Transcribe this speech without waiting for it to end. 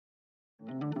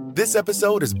This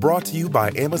episode is brought to you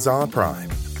by Amazon Prime.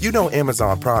 You know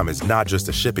Amazon Prime is not just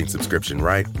a shipping subscription,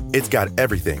 right? It's got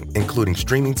everything, including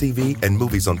streaming TV and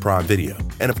movies on Prime Video.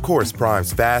 And of course,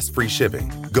 Prime's fast, free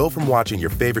shipping. Go from watching your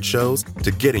favorite shows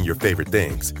to getting your favorite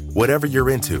things. Whatever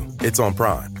you're into, it's on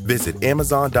Prime. Visit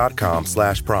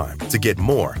amazon.com/prime to get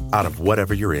more out of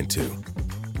whatever you're into.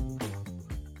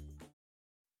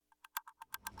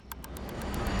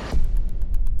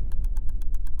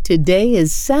 Today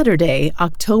is Saturday,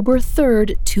 October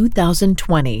 3rd,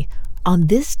 2020. On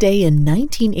this day in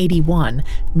 1981,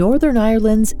 Northern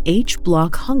Ireland's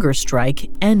H-Block hunger strike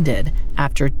ended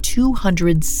after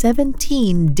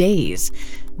 217 days.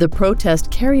 The protest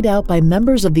carried out by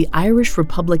members of the Irish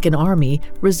Republican Army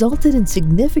resulted in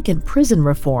significant prison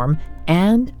reform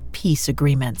and peace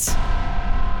agreements.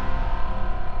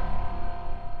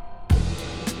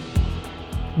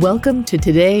 Welcome to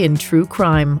Today in True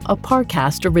Crime, a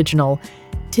Parcast original.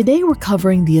 Today we're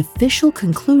covering the official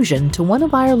conclusion to one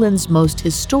of Ireland's most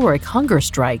historic hunger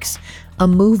strikes, a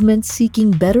movement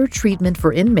seeking better treatment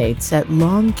for inmates at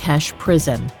Long Kesh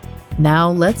Prison.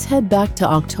 Now let's head back to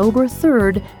October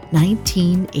 3rd,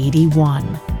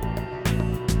 1981.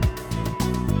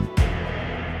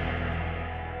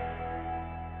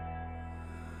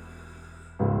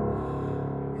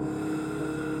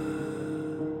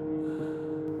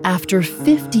 After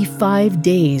 55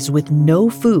 days with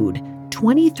no food,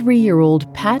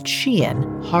 23-year-old Pat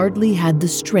Sheehan hardly had the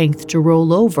strength to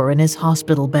roll over in his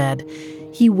hospital bed.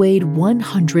 He weighed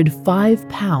 105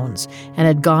 pounds and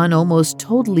had gone almost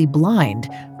totally blind,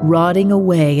 rotting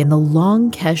away in the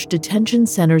Long Kesh Detention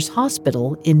Centre's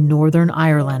hospital in Northern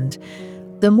Ireland.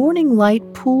 The morning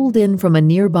light pooled in from a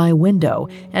nearby window,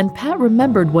 and Pat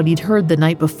remembered what he'd heard the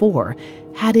night before.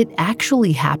 Had it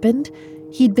actually happened?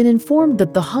 He'd been informed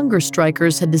that the hunger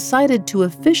strikers had decided to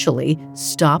officially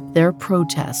stop their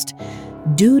protest.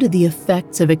 Due to the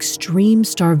effects of extreme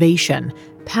starvation,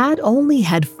 Pat only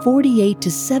had 48 to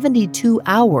 72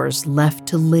 hours left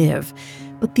to live.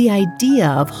 But the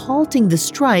idea of halting the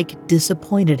strike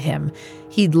disappointed him.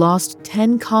 He'd lost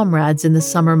 10 comrades in the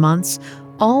summer months,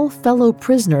 all fellow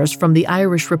prisoners from the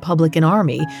Irish Republican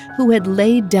Army who had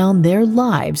laid down their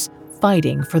lives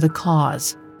fighting for the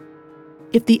cause.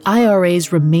 If the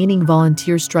IRA's remaining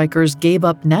volunteer strikers gave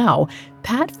up now,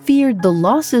 Pat feared the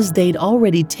losses they'd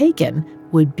already taken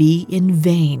would be in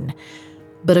vain.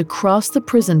 But across the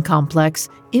prison complex,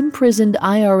 imprisoned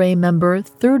IRA member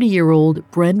 30-year-old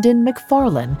Brendan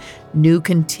McFarlane knew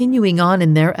continuing on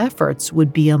in their efforts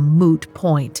would be a moot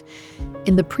point.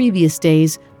 In the previous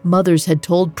days, mothers had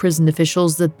told prison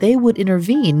officials that they would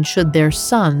intervene should their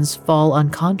sons fall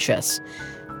unconscious.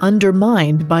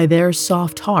 Undermined by their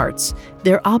soft hearts,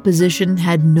 their opposition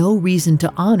had no reason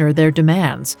to honor their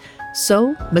demands.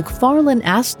 So, McFarlane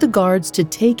asked the guards to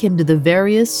take him to the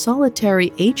various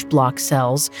solitary H-Block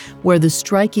cells where the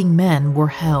striking men were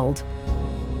held.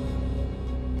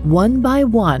 One by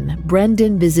one,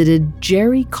 Brendan visited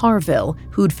Jerry Carville,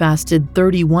 who'd fasted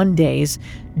 31 days,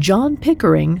 John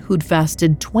Pickering, who'd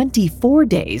fasted 24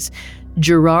 days,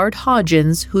 Gerard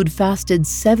Hodgins, who'd fasted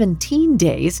 17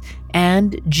 days,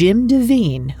 and Jim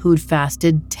Devine, who'd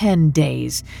fasted 10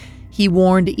 days. He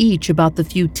warned each about the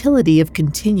futility of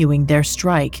continuing their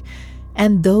strike.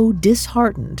 And though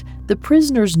disheartened, the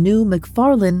prisoners knew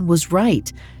McFarlane was right.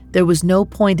 There was no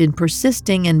point in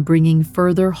persisting and bringing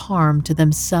further harm to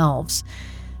themselves.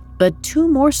 But two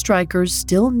more strikers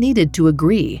still needed to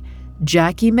agree: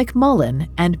 Jackie McMullen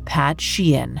and Pat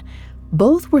Sheehan.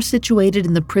 Both were situated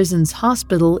in the prison's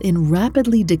hospital in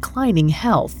rapidly declining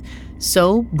health,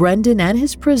 so Brendan and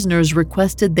his prisoners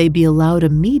requested they be allowed a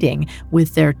meeting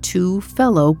with their two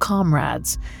fellow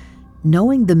comrades.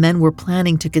 Knowing the men were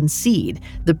planning to concede,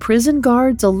 the prison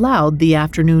guards allowed the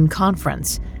afternoon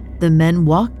conference. The men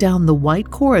walked down the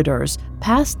white corridors,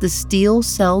 past the steel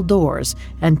cell doors,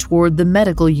 and toward the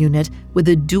medical unit with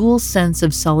a dual sense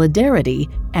of solidarity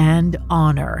and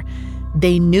honor.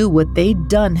 They knew what they'd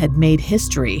done had made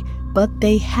history, but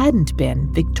they hadn't been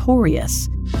victorious.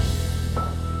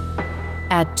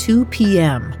 At 2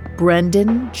 p.m.,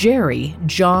 Brendan, Jerry,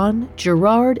 John,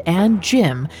 Gerard, and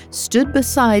Jim stood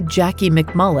beside Jackie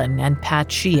McMullen and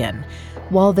Pat Sheehan.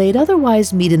 While they'd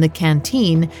otherwise meet in the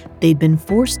canteen, they'd been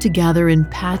forced to gather in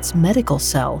Pat's medical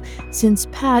cell, since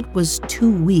Pat was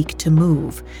too weak to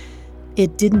move.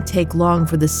 It didn't take long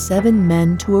for the 7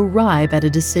 men to arrive at a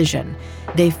decision.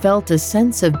 They felt a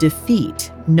sense of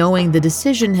defeat, knowing the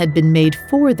decision had been made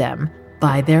for them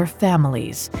by their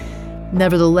families.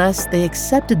 Nevertheless, they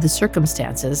accepted the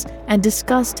circumstances and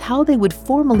discussed how they would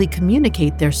formally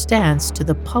communicate their stance to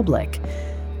the public.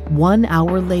 1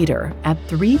 hour later, at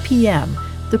 3 p.m.,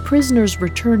 the prisoners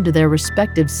returned to their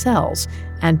respective cells,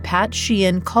 and Pat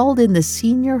Sheehan called in the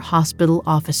senior hospital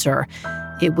officer.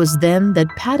 It was then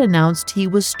that Pat announced he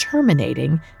was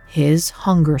terminating his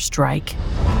hunger strike.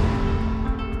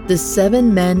 The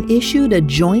 7 men issued a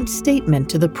joint statement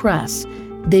to the press.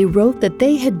 They wrote that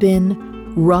they had been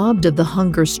robbed of the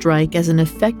hunger strike as an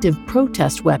effective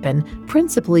protest weapon,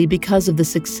 principally because of the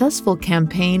successful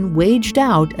campaign waged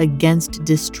out against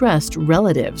distressed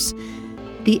relatives.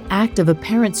 The act of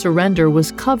apparent surrender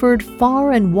was covered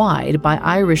far and wide by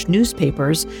Irish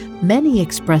newspapers, many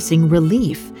expressing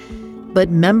relief. But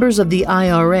members of the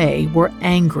IRA were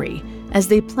angry. As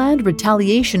they planned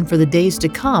retaliation for the days to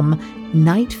come,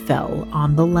 night fell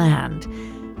on the land.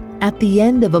 At the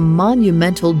end of a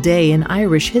monumental day in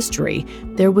Irish history,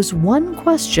 there was one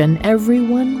question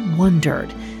everyone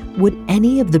wondered. Would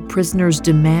any of the prisoners'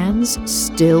 demands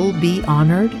still be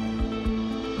honored?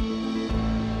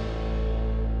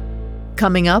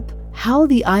 Coming up, how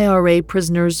the IRA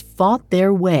prisoners fought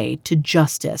their way to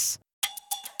justice.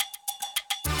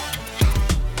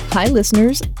 Hi,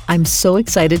 listeners. I'm so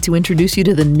excited to introduce you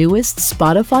to the newest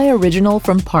Spotify original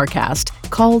from Parcast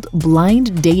called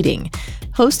Blind Dating.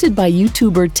 Hosted by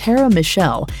YouTuber Tara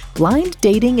Michelle, Blind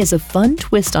Dating is a fun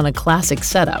twist on a classic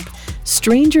setup.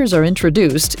 Strangers are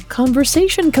introduced,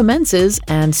 conversation commences,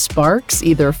 and sparks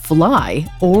either fly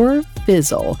or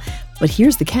fizzle. But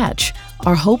here's the catch.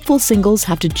 Our hopeful singles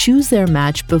have to choose their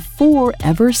match before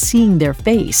ever seeing their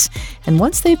face. And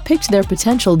once they've picked their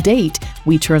potential date,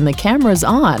 we turn the cameras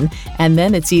on, and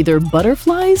then it's either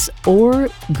butterflies or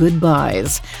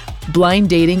goodbyes. Blind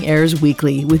Dating airs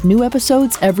weekly with new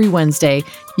episodes every Wednesday.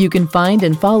 You can find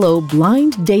and follow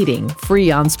Blind Dating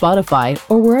free on Spotify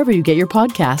or wherever you get your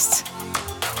podcasts.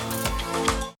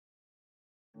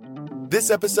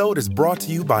 This episode is brought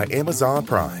to you by Amazon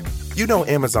Prime. You know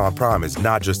Amazon Prime is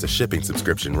not just a shipping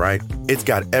subscription, right? It's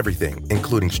got everything,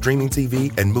 including streaming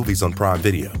TV and movies on Prime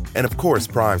Video. And of course,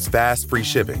 Prime's fast, free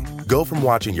shipping. Go from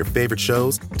watching your favorite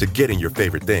shows to getting your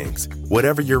favorite things.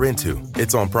 Whatever you're into,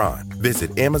 it's on Prime.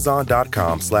 Visit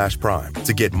Amazon.com/Prime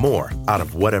to get more out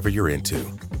of whatever you're into.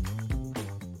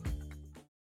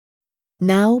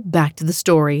 Now, back to the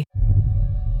story.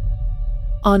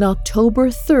 On October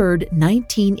 3rd,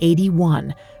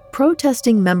 1981,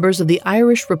 protesting members of the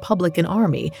Irish Republican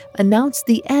Army announced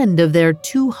the end of their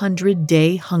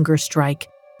 200-day hunger strike.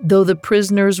 Though the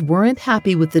prisoners weren't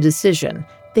happy with the decision,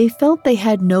 they felt they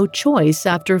had no choice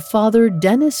after Father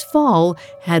Dennis Fall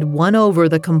had won over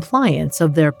the compliance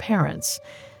of their parents.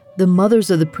 The mothers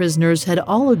of the prisoners had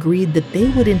all agreed that they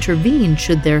would intervene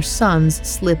should their sons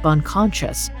slip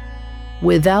unconscious.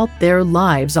 Without their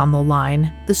lives on the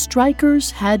line, the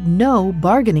strikers had no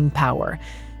bargaining power.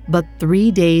 But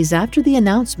 3 days after the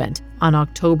announcement, on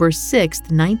October 6,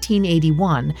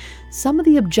 1981, some of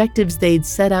the objectives they'd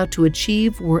set out to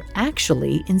achieve were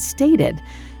actually instated.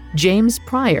 James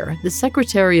Pryor, the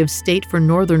Secretary of State for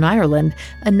Northern Ireland,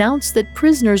 announced that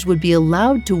prisoners would be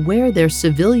allowed to wear their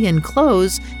civilian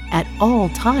clothes at all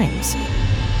times.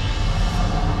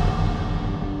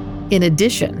 In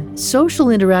addition, social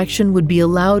interaction would be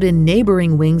allowed in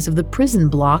neighboring wings of the prison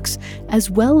blocks, as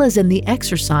well as in the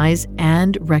exercise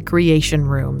and recreation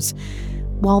rooms.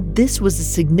 While this was a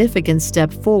significant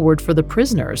step forward for the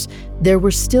prisoners, there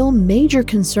were still major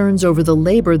concerns over the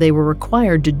labor they were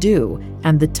required to do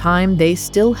and the time they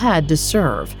still had to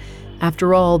serve.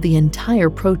 After all, the entire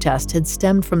protest had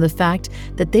stemmed from the fact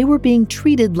that they were being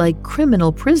treated like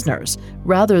criminal prisoners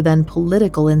rather than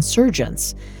political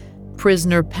insurgents.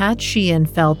 Prisoner Pat Sheehan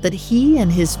felt that he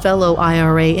and his fellow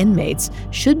IRA inmates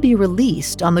should be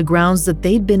released on the grounds that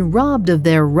they'd been robbed of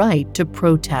their right to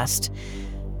protest.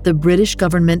 The British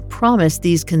government promised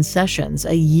these concessions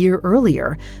a year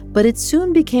earlier, but it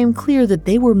soon became clear that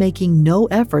they were making no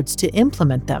efforts to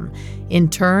implement them. In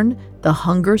turn, the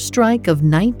hunger strike of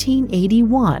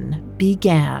 1981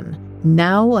 began.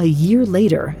 Now, a year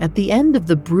later, at the end of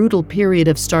the brutal period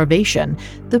of starvation,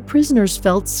 the prisoners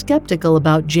felt skeptical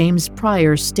about James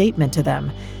Pryor's statement to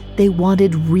them. They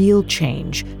wanted real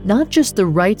change, not just the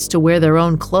rights to wear their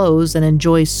own clothes and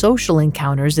enjoy social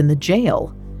encounters in the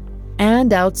jail.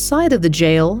 And outside of the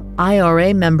jail,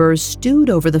 IRA members stewed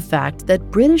over the fact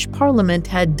that British Parliament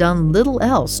had done little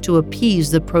else to appease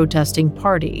the protesting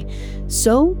party.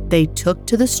 So they took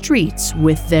to the streets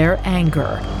with their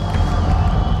anger.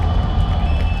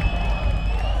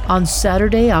 On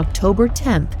Saturday, October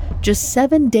 10th, just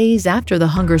 7 days after the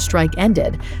hunger strike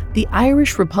ended, the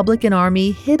Irish Republican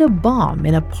Army hid a bomb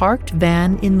in a parked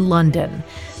van in London.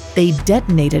 They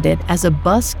detonated it as a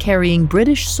bus carrying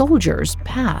British soldiers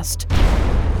passed.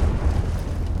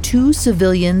 2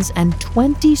 civilians and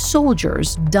 20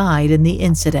 soldiers died in the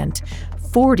incident.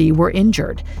 40 were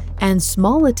injured, and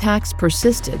small attacks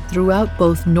persisted throughout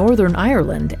both Northern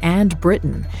Ireland and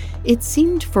Britain. It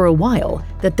seemed for a while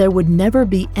that there would never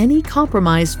be any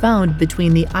compromise found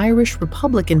between the Irish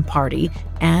Republican Party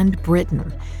and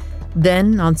Britain.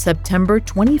 Then, on September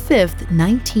 25,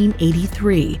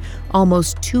 1983,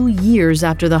 almost 2 years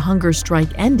after the hunger strike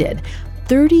ended,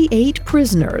 38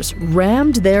 prisoners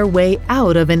rammed their way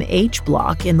out of an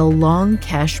H-block in the Long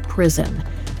Kesh prison.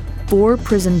 4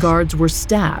 prison guards were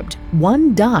stabbed,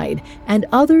 1 died, and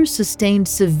others sustained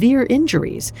severe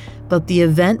injuries, but the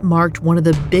event marked one of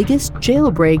the biggest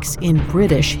jailbreaks in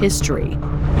British history.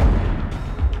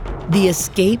 The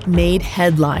escape made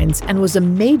headlines and was a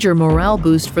major morale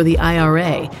boost for the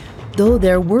IRA, though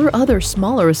there were other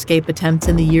smaller escape attempts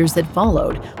in the years that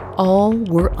followed. All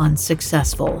were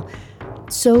unsuccessful.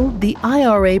 So the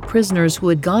IRA prisoners who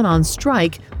had gone on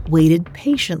strike waited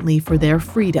patiently for their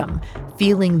freedom,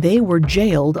 feeling they were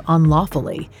jailed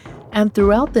unlawfully. And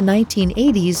throughout the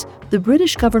 1980s, the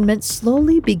British government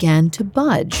slowly began to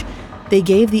budge. They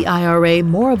gave the IRA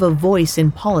more of a voice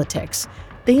in politics.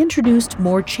 They introduced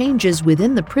more changes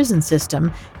within the prison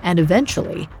system, and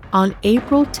eventually, on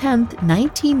April 10,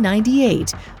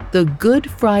 1998, the Good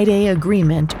Friday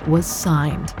Agreement was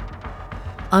signed.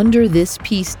 Under this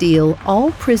peace deal,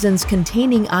 all prisons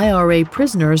containing IRA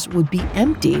prisoners would be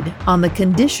emptied on the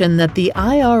condition that the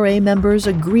IRA members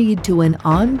agreed to an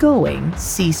ongoing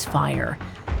ceasefire.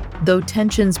 Though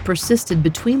tensions persisted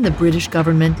between the British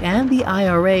government and the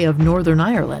IRA of Northern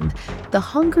Ireland, the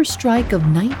hunger strike of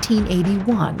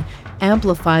 1981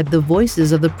 amplified the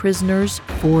voices of the prisoners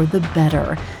for the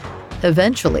better.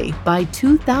 Eventually, by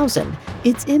 2000,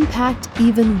 its impact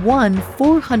even won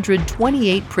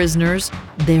 428 prisoners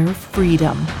their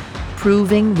freedom,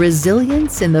 proving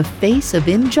resilience in the face of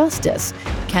injustice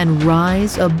can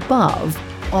rise above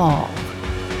all.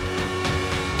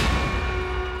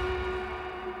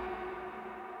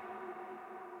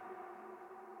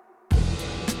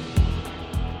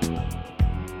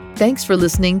 Thanks for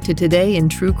listening to Today in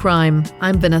True Crime.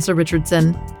 I'm Vanessa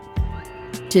Richardson.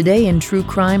 Today in True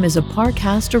Crime is a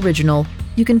Parcast original.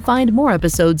 You can find more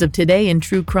episodes of Today in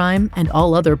True Crime and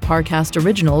all other Parcast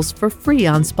originals for free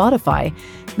on Spotify.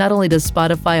 Not only does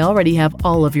Spotify already have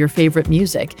all of your favorite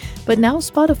music, but now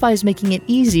Spotify is making it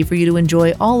easy for you to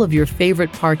enjoy all of your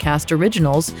favorite Parcast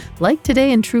originals, like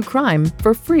Today in True Crime,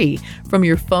 for free from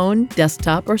your phone,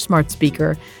 desktop, or smart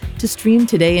speaker. To stream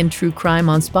Today in True Crime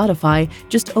on Spotify,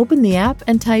 just open the app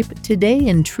and type Today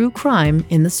in True Crime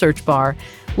in the search bar.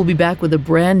 We'll be back with a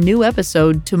brand new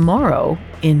episode tomorrow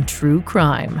in True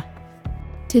Crime.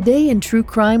 Today in True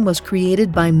Crime was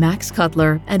created by Max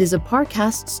Cutler and is a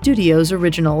Parcast Studios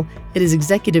original. It is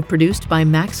executive produced by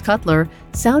Max Cutler,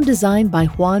 sound designed by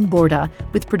Juan Borda,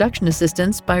 with production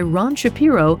assistance by Ron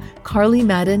Shapiro, Carly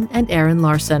Madden, and Aaron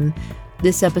Larson.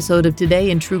 This episode of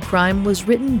Today in True Crime was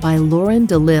written by Lauren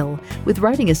DeLille, with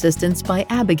writing assistance by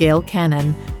Abigail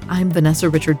Cannon. I'm Vanessa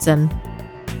Richardson.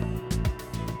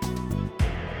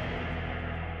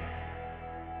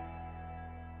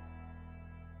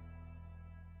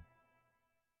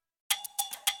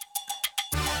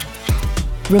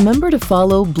 Remember to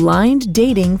follow Blind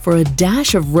Dating for a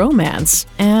dash of romance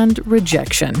and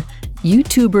rejection.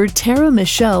 YouTuber Tara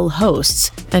Michelle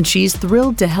hosts, and she's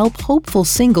thrilled to help hopeful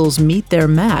singles meet their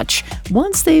match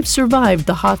once they've survived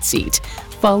the hot seat.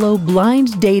 Follow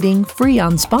Blind Dating free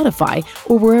on Spotify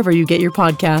or wherever you get your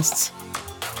podcasts.